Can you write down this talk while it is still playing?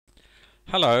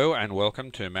Hello and welcome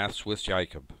to Maths with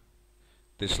Jacob.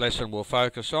 This lesson will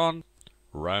focus on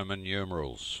Roman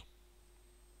numerals.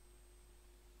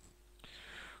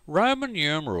 Roman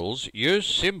numerals use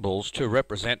symbols to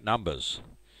represent numbers.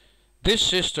 This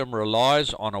system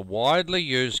relies on a widely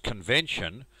used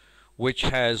convention which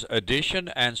has addition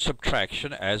and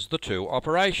subtraction as the two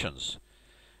operations.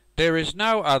 There is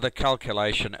no other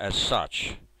calculation as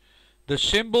such. The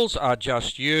symbols are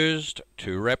just used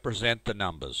to represent the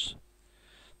numbers.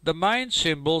 The main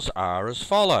symbols are as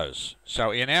follows.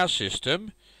 So in our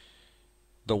system,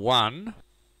 the 1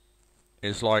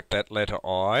 is like that letter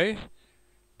I.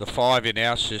 The 5 in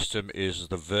our system is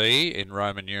the V in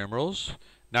Roman numerals.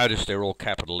 Notice they're all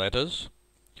capital letters.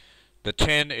 The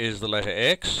 10 is the letter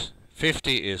X.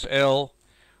 50 is L.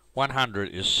 100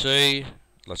 is C.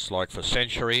 That's like for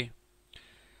century.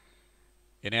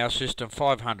 In our system,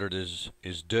 500 is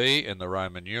D in the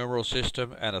Roman numeral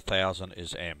system, and 1000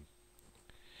 is M.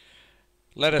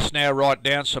 Let us now write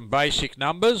down some basic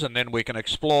numbers and then we can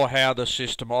explore how the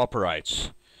system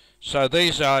operates. So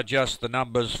these are just the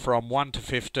numbers from 1 to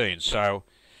 15. So,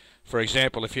 for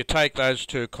example, if you take those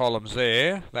two columns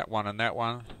there, that one and that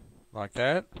one, like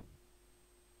that.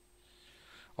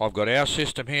 I've got our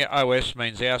system here. OS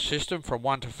means our system from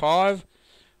 1 to 5.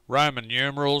 Roman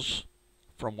numerals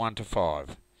from 1 to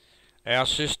 5. Our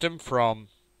system from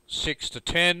 6 to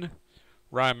 10.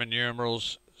 Roman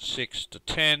numerals 6 to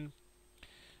 10.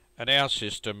 And our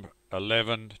system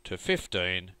 11 to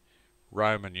 15,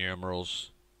 Roman numerals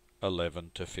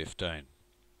 11 to 15.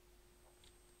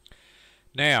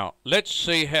 Now, let's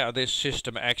see how this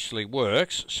system actually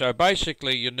works. So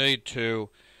basically you need to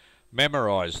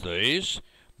memorize these,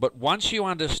 but once you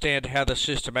understand how the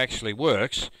system actually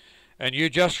works, and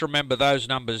you just remember those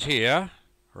numbers here,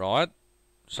 right?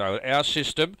 So our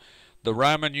system, the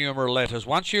Roman numeral letters,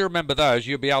 once you remember those,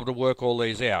 you'll be able to work all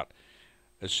these out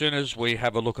as soon as we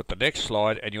have a look at the next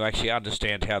slide and you actually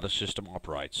understand how the system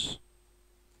operates.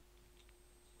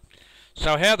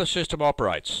 So how the system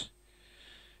operates.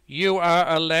 You are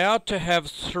allowed to have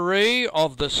 3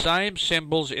 of the same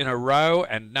symbols in a row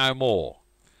and no more.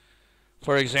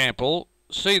 For example,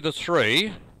 see the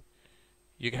 3,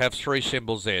 you have 3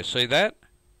 symbols there. See that?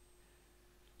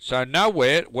 So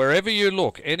nowhere, wherever you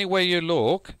look, anywhere you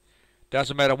look,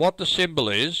 doesn't matter what the symbol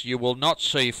is, you will not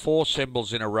see 4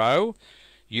 symbols in a row.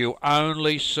 You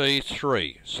only see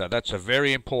 3. So that's a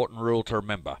very important rule to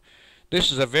remember.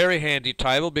 This is a very handy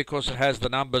table because it has the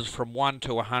numbers from 1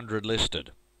 to 100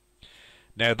 listed.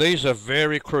 Now these are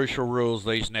very crucial rules,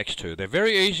 these next two. They're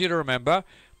very easy to remember,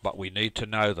 but we need to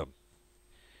know them.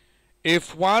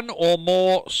 If one or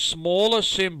more smaller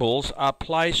symbols are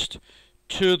placed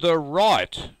to the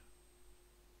right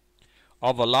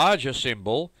of a larger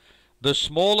symbol, the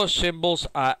smaller symbols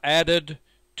are added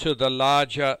to the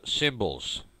larger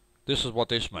symbols. This is what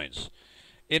this means.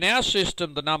 In our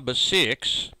system, the number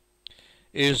 6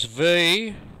 is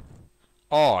VI,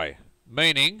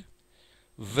 meaning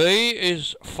V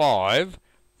is 5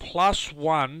 plus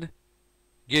 1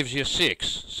 gives you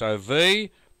 6. So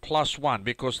V plus 1,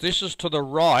 because this is to the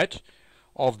right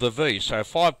of the V. So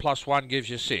 5 plus 1 gives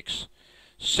you 6.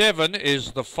 7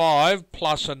 is the 5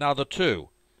 plus another 2.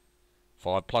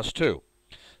 5 plus 2.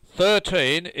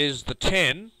 13 is the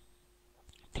 10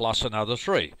 plus another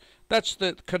 3. That's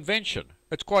the convention.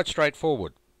 It's quite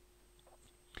straightforward.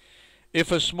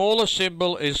 If a smaller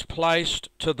symbol is placed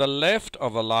to the left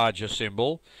of a larger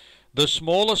symbol, the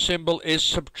smaller symbol is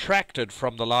subtracted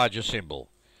from the larger symbol.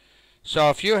 So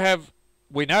if you have,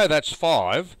 we know that's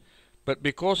 5, but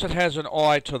because it has an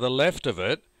I to the left of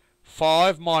it,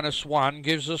 5 minus 1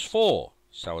 gives us 4.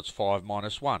 So it's 5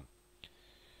 minus 1.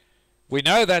 We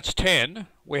know that's 10.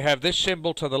 We have this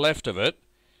symbol to the left of it,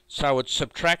 so it's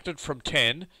subtracted from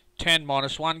 10. 10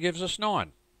 minus 1 gives us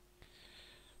 9.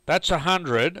 That's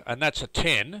 100, and that's a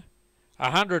 10.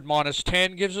 100 minus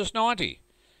 10 gives us 90.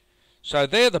 So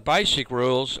they're the basic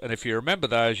rules, and if you remember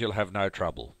those, you'll have no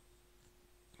trouble.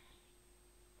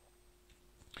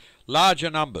 Larger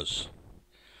numbers.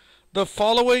 The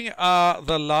following are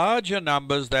the larger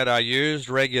numbers that are used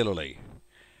regularly.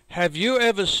 Have you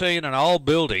ever seen an old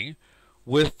building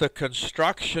with the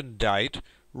construction date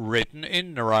written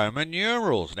in Roman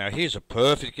numerals? Now here's a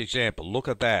perfect example. Look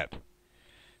at that.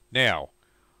 Now,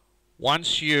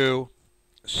 once you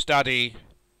study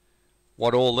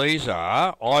what all these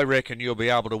are, I reckon you'll be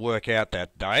able to work out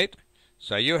that date.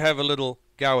 So you have a little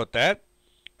go at that,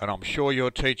 and I'm sure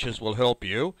your teachers will help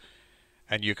you,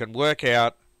 and you can work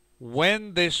out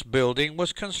when this building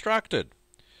was constructed.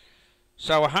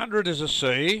 So 100 is a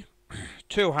C,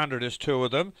 200 is 2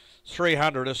 of them,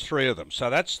 300 is 3 of them. So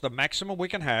that's the maximum we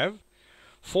can have.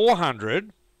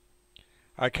 400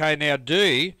 Okay, now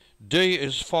D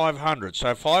is 500.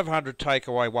 So 500 take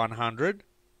away 100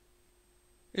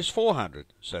 is 400.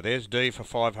 So there's D for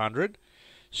 500.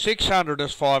 600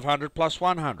 is 500 plus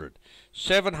 100.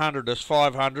 700 is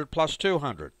 500 plus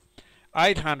 200.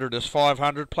 800 is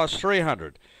 500 plus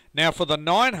 300. Now for the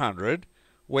 900,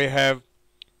 we have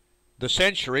the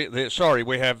century,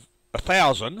 we have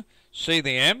 1,000. See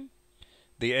the M?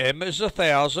 The M is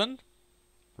 1,000,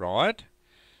 right?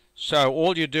 So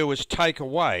all you do is take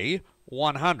away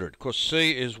 100, because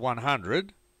C is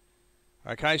 100.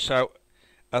 Okay, so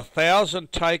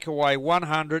 1,000 take away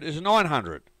 100 is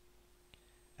 900.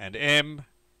 And M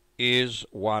is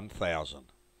 1,000.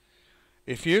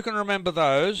 If you can remember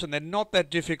those, and they're not that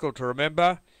difficult to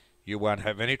remember, you won't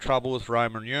have any trouble with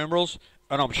Roman numerals,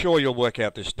 and I'm sure you'll work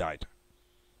out this date.